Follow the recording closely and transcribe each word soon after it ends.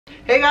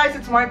Hey guys,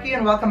 it's Marky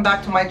and welcome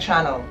back to my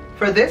channel.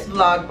 For this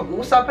vlog,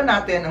 pag-uusapan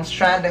natin ang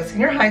strand ng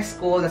senior high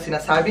school na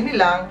sinasabi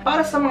nilang para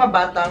sa mga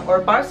batang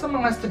or para sa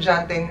mga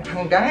estudyanteng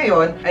hanggang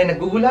ngayon ay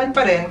naguguluhan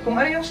pa rin kung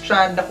ano yung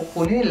strand na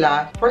kukunin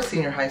nila for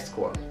senior high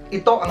school.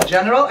 Ito ang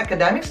General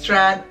Academic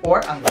Strand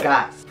or ang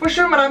GAS. For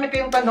sure, marami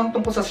kayong tanong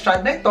tungkol sa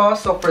strand na ito.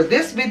 So for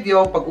this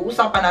video,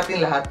 pag-uusapan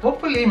natin lahat.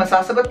 Hopefully,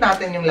 masasagot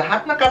natin yung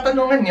lahat ng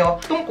katanungan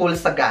nyo tungkol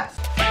sa GAS.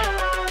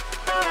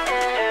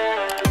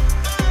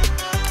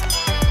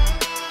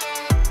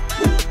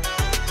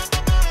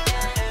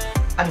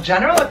 Ang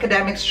General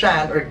Academic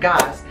Strand or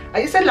GAS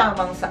ay isa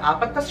lamang sa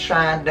 4 na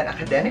strand ng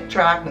academic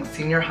track ng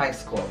senior high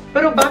school.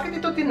 Pero bakit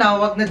ito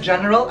tinawag na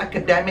General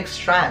Academic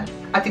Strand?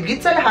 At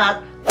higit sa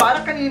lahat,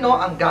 para kanino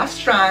ang GAS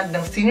strand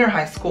ng senior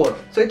high school?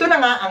 So ito na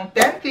nga ang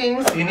 10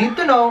 things you need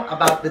to know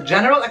about the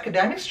General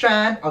Academic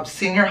Strand of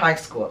senior high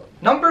school.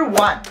 Number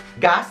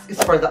 1, GAS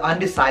is for the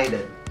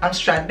undecided. Ang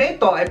strand na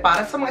ito ay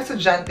para sa mga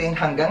estudyanteng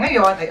hanggang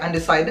ngayon ay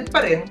undecided pa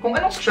rin kung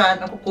anong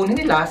strand ang kukunin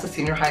nila sa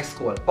senior high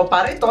school. O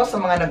para ito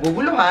sa mga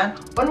naguguluhan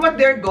on what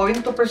they're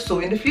going to pursue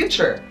in the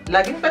future.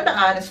 Laging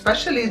tandaan,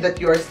 especially that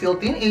you are still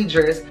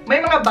teenagers, may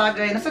mga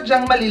bagay na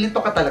sadyang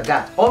malilito ka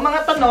talaga. O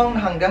mga tanong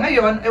na hanggang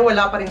ngayon ay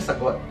wala pa ring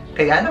sagot.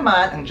 Kaya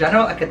naman, ang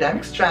General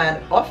Academic Strand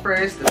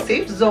offers the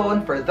safe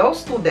zone for those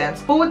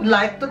students who would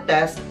like to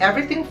test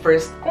everything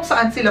first kung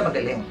saan sila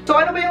magaling. So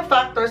ano ba yung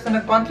factors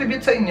na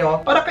nag-contribute sa inyo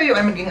para kayo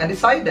ay maging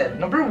undecided?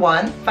 Number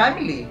 1,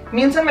 family.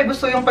 Minsan may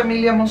gusto yung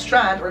pamilya mong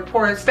strand or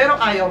course pero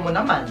ayaw mo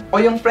naman. O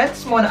yung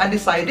friends mo na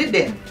undecided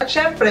din. At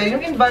syempre,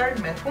 yung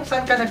environment kung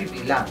saan ka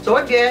nabibilang.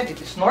 So again,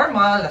 it is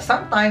normal na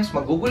sometimes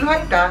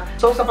maguguluhan ka.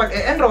 So sa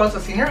pag-e-enroll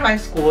sa senior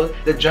high school,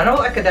 the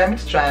General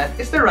Academic Strand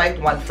is the right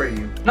one for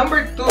you.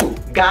 Number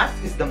 2, GAS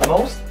is the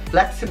most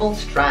flexible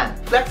strand.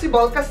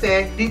 Flexible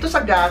kasi dito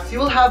sa GAS, you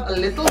will have a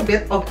little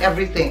bit of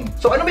everything.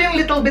 So ano ba yung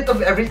little bit of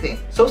everything?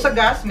 So sa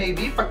GAS,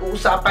 maybe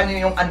pag-uusapan nyo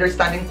yung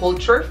understanding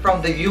culture from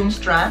the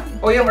strand,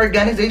 o yung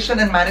organization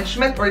and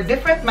management or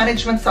different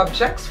management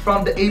subjects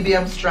from the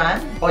ABM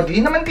strand, o di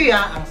naman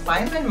kaya ang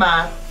science and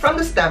math from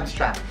the STEM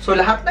strand. So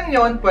lahat ng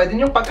yon pwede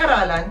nyong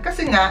pag-aralan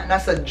kasi nga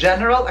nasa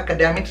General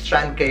Academic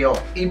Strand kayo.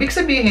 Ibig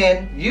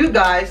sabihin, you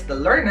guys, the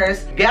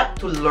learners, get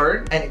to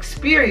learn and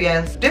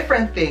experience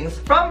different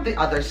things from the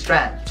other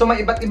strand. So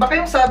may iba't iba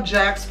kayong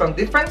subjects from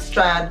different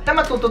strand na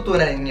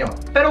matututunan ninyo.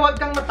 Pero huwag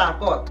kang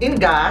matakot. In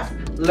GAS,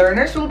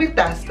 learners will be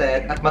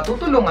tested at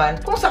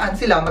matutulungan kung saan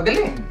sila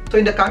magaling. So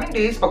in the coming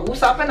days,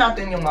 pag-uusapan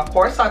natin yung mga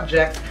core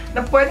subjects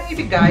na pwedeng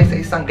ibigay sa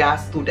isang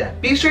GAS student.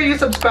 Be sure you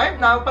subscribe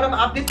now para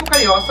ma-update ko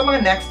kayo sa mga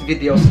next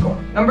videos ko.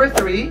 Number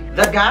 3,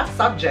 the GAS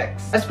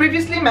subjects. As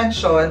previously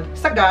mentioned,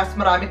 sa GAS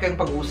marami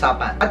kayong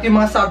pag-uusapan. At yung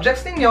mga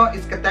subjects ninyo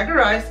is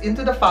categorized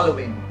into the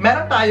following.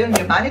 Meron tayong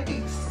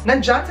humanities.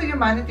 Nandyan sa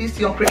humanities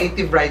yung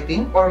creative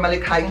writing or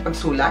malikhaing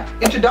pagsulat,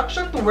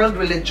 introduction to world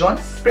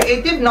religions,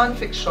 creative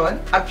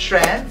non-fiction, at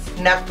trends,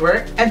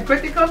 network, and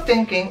critical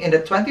thinking in the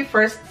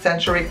 21st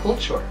century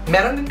culture.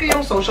 Meron din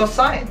kayong social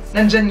science.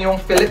 Nandyan yung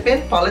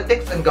Philippine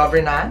politics and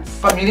governance,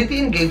 community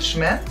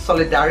engagement,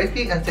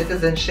 solidarity and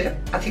citizenship,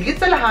 at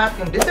higit sa lahat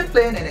yung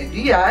discipline and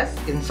ideas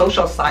in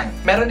social science.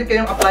 Meron din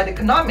kayong applied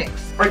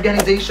economics,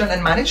 organization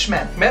and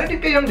management. Meron din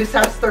kayong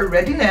disaster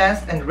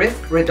readiness and risk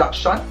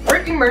reduction,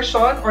 work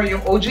immersion or yung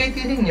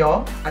OJT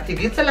ninyo, at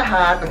higit sa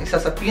lahat, ang isa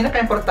sa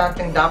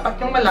pinaka-importanteng dapat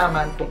nyong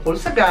malaman tungkol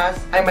sa GAS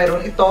ay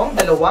mayroon itong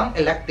 2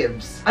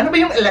 electives. Ano ba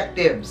yung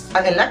electives?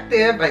 Ang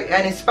elective ay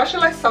any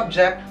specialized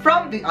subject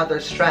from the other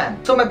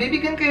strand. So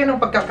mabibigyan kayo ng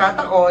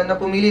pagkakataon na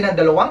pumili ng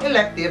 2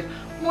 elective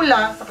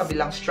mula sa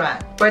kabilang strand.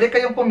 Pwede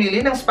kayong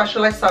pumili ng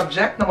specialized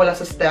subject na mula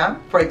sa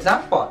STEM, for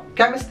example,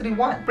 Chemistry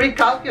 1,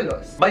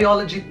 Pre-Calculus,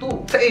 Biology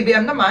 2. Sa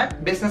ABM naman,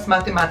 Business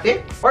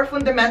Mathematics, or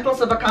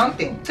Fundamentals of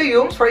Accounting. Sa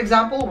UMS, for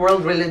example,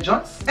 World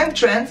Religions, and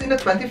Trends in the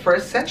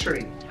 21st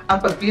Century.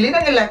 Ang pagpili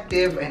ng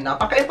elective ay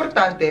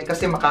napaka-importante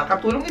kasi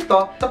makakatulong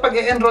ito sa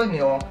pag-e-enroll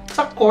nyo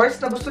sa course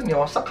na gusto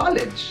nyo sa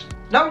college.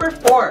 Number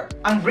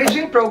 4, ang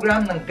bridging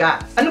program ng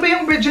GAS. Ano ba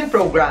yung bridging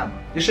program?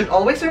 You should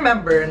always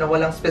remember na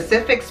walang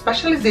specific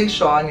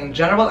specialization yung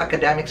General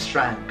Academic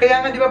Strand. Kaya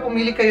nga di ba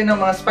pumili kayo ng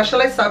mga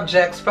specialized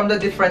subjects from the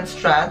different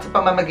strands sa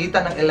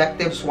pamamagitan ng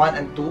electives 1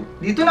 and 2?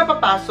 Dito na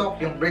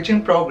papasok yung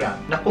bridging program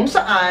na kung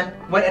saan,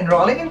 when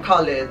enrolling in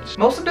college,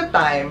 most of the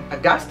time, a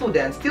GAS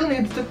student still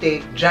needs to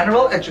take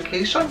general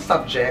education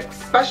subjects,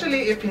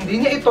 especially if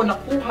hindi niya ito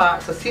nakuha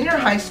sa senior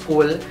high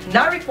school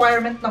na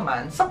requirement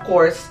naman sa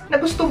course na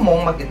gusto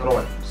mong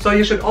mag-enroll. So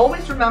you should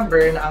always remember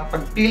na ang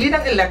pagpili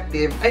ng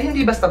elective ay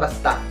hindi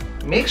basta-basta.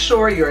 Make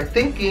sure you're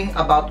thinking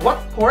about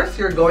what course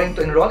you're going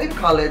to enroll in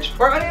college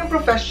or ano yung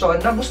profession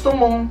na gusto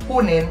mong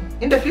kunin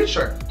in the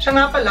future. Siya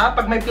nga pala,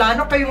 pag may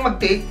plano kayong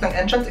mag-take ng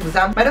entrance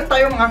exam, meron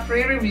tayong mga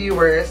free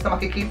reviewers na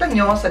makikita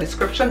nyo sa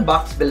description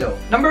box below.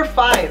 Number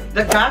 5,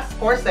 the GAS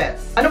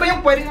courses. Ano ba yung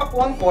pwedeng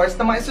makuhang course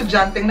ng mga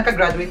estudyanteng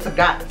nakagraduate sa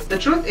GAS? The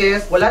truth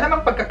is, wala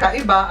namang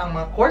pagkakaiba ang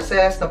mga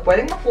courses na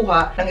pwedeng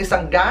makuha ng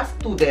isang GAS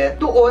student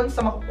doon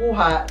sa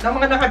makukuha ng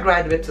mga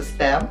nakagraduate sa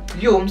STEM,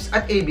 UMS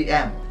at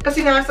ABM.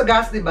 Kasi nga sa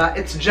GAS, diba,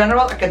 it's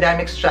General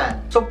Academic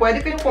Strand. So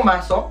pwede kayong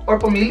pumasok or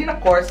pumili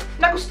ng course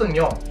na gusto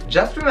nyo.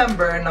 Just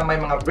remember na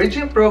may mga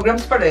bridging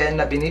programs pa rin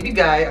na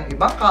binibigay ang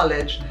ibang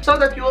college so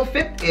that you will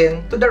fit in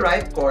to the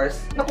right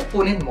course na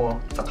kukunin mo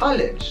sa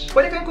college.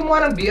 Pwede kayong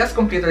kumuha ng BS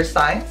Computer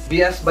Science,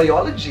 BS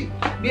Biology,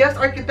 BS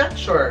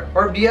Architecture,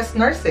 or BS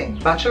Nursing,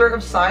 Bachelor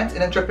of Science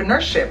in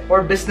Entrepreneurship,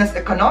 or Business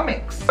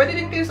Economics. Pwede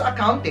din kayo sa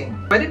Accounting.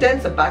 Pwede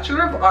din sa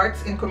Bachelor of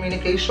Arts in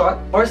Communication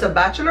or sa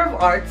Bachelor of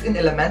Arts in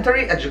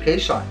Elementary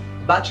Education,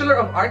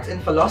 Bachelor of Arts in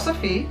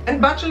Philosophy,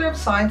 and Bachelor of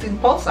Science in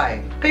Pol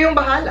Sci. Kayong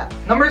bahala.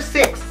 Number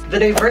 6, the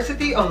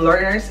diversity of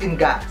learners in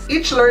GAS.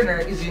 Each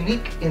learner is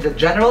unique in the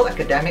General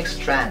Academic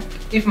Strand.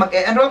 If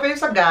mag-e-enroll kayo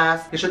sa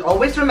GAS, you should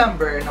always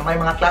remember na may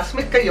mga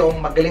classmate kayong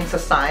magaling sa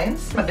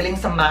science, magaling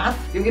sa math,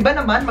 yung iba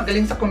naman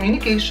magaling sa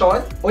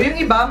communication, o yung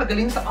iba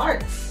magaling sa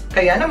arts.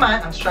 Kaya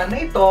naman, ang strand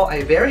na ito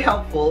ay very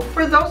helpful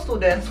for those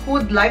students who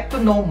would like to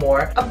know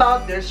more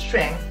about their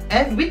strengths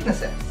and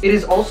weaknesses. It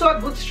is also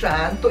a good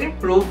strand to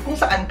improve kung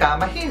saan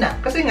ka mahina.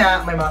 Kasi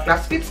nga, may mga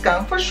classmates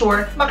kang for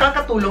sure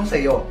makakatulong sa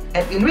iyo.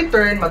 And in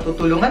return,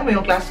 matutulungan mo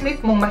yung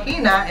classmate mong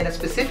mahina in a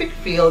specific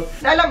field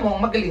na alam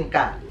mong magaling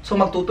ka. So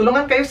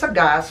magtutulungan kayo sa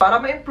GAS para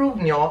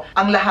ma-improve nyo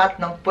ang lahat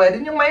ng pwede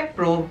nyong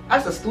ma-improve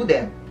as a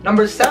student.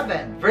 Number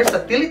 7,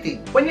 versatility.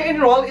 When you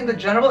enroll in the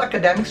General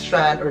Academic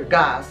Strand or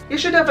GAS, you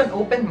should have an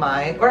open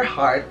mind or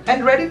heart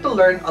and ready to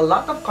learn a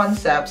lot of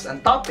concepts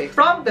and topics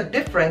from the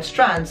different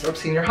strands of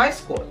senior high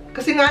school.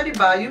 Kasi nga,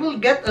 diba, you will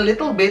get a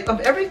little bit of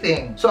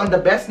everything. So ang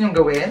the best nyong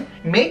gawin,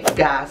 make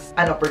GAS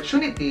an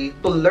opportunity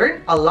to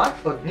learn a lot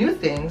of new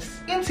things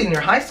in senior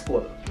high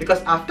school.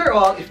 Because after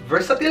all, if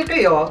versatile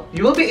kayo,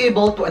 you will be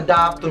able to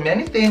adapt to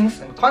many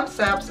things and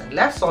concepts and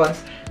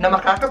lessons na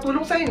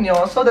makakatulong sa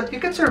inyo so that you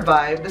can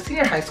survive the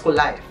senior high school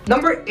life.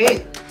 Number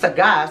 8, sa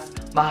GAS,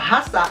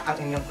 mahasa ang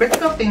inyong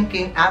critical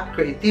thinking at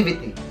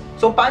creativity.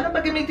 So, paano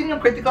ba gamitin yung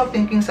critical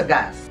thinking sa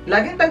GAS?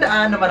 Laging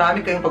tandaan na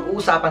marami kayong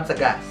pag-uusapan sa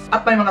GAS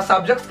at may mga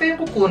subjects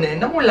kayong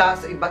kukunin na mula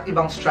sa iba't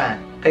ibang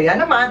strand. Kaya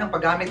naman, ang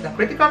paggamit ng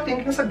critical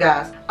thinking sa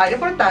GAS ay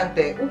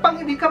importante upang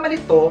hindi ka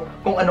malito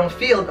kung anong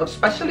field of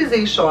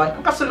specialization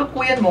ang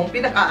kasalukuyan mong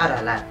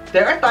pinag-aaralan.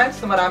 There are times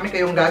na marami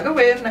kayong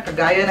gagawin na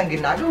kagaya ng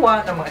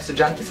ginagawa ng mga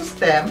estudyante sa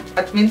STEM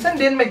at minsan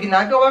din may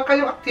ginagawa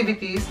kayong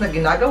activities na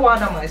ginagawa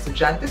ng mga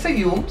estudyante sa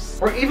UMS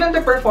or even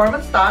the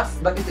performance task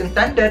that is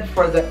intended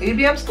for the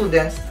ABM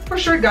students, for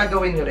sure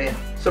gagawin nyo rin.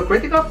 So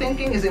critical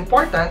thinking is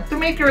important to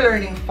make your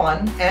learning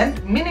fun and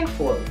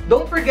meaningful.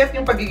 Don't forget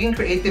yung pagiging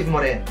creative mo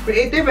rin.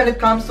 Creative when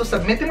it comes to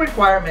submitting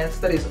requirements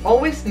that is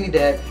always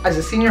needed as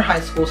a senior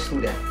high school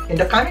student. In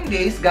the coming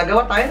days,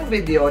 gagawa tayo ng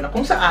video na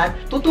kung saan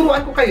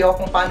tuturuan ko kayo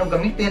kung paano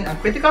gamitin ang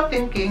critical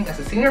thinking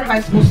as a senior high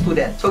school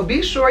student. So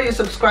be sure you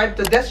subscribe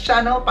to this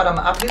channel para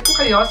ma-update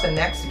ko kayo sa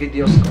next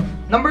videos ko.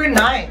 Number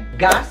 9,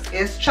 GAS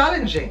is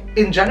challenging.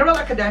 In General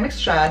Academic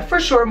Strand, for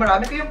sure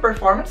marami kayong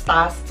performance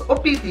tasks o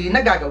PT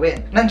na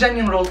gagawin. Nandyan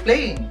yung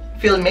role-playing,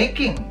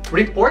 filmmaking,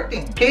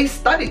 reporting, case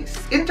studies,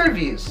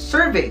 interviews,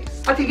 surveys,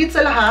 at higit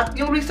sa lahat,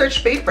 yung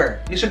research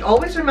paper. You should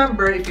always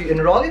remember if you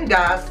enroll in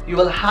GAS, you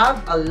will have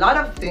a lot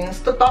of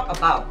things to talk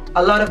about,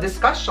 a lot of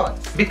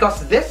discussions,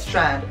 because this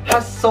strand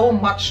has so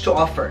much to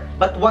offer.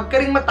 But huwag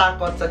ka ring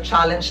matakot sa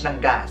challenge ng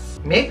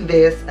GAS. Make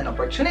this an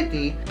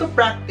opportunity to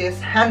practice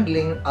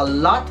handling a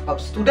lot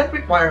of student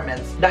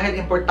requirements dahil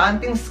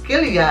importanteng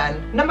skill yan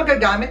na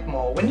magagamit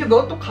mo when you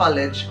go to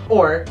college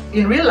or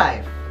in real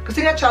life.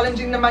 Kasi nga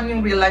challenging naman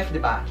yung real life, di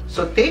ba?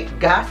 So take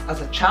GAS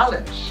as a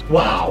challenge.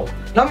 Wow!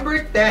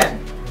 Number 10,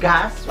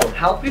 GAS will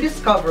help you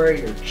discover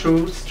your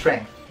true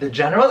strength. The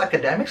General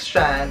Academic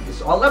Strand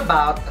is all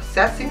about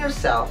assessing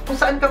yourself kung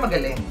saan ka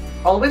magaling.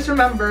 Always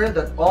remember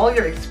that all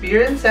your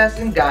experiences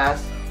in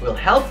GAS will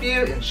help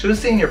you in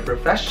choosing your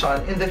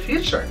profession in the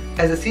future.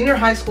 As a senior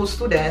high school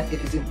student,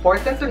 it is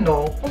important to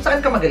know kung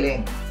saan ka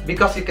magaling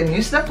because you can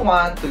use that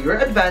one to your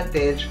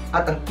advantage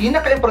at ang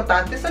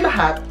pinaka-importante sa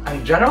lahat, ang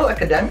General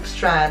Academic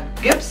Strand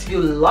gives you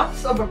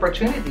lots of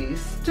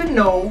opportunities to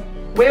know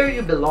where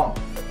you belong.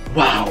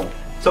 Wow!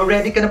 So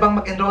ready ka na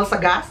bang mag-enroll sa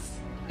GAS?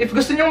 If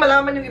gusto nyong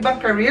malaman yung ibang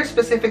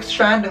career-specific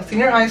strand ng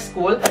senior high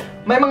school,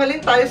 may mga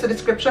link tayo sa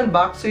description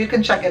box so you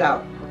can check it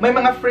out. May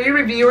mga free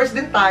reviewers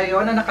din tayo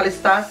na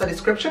nakalista sa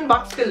description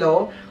box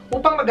below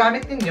upang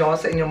magamit ninyo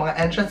sa inyong mga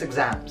entrance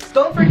exams.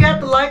 Don't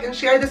forget to like and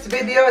share this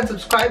video and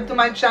subscribe to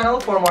my channel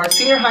for more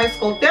senior high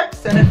school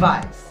tips and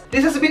advice.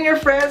 This has been your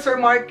friend,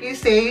 Sir Marky,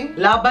 saying,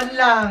 Laban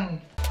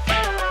lang!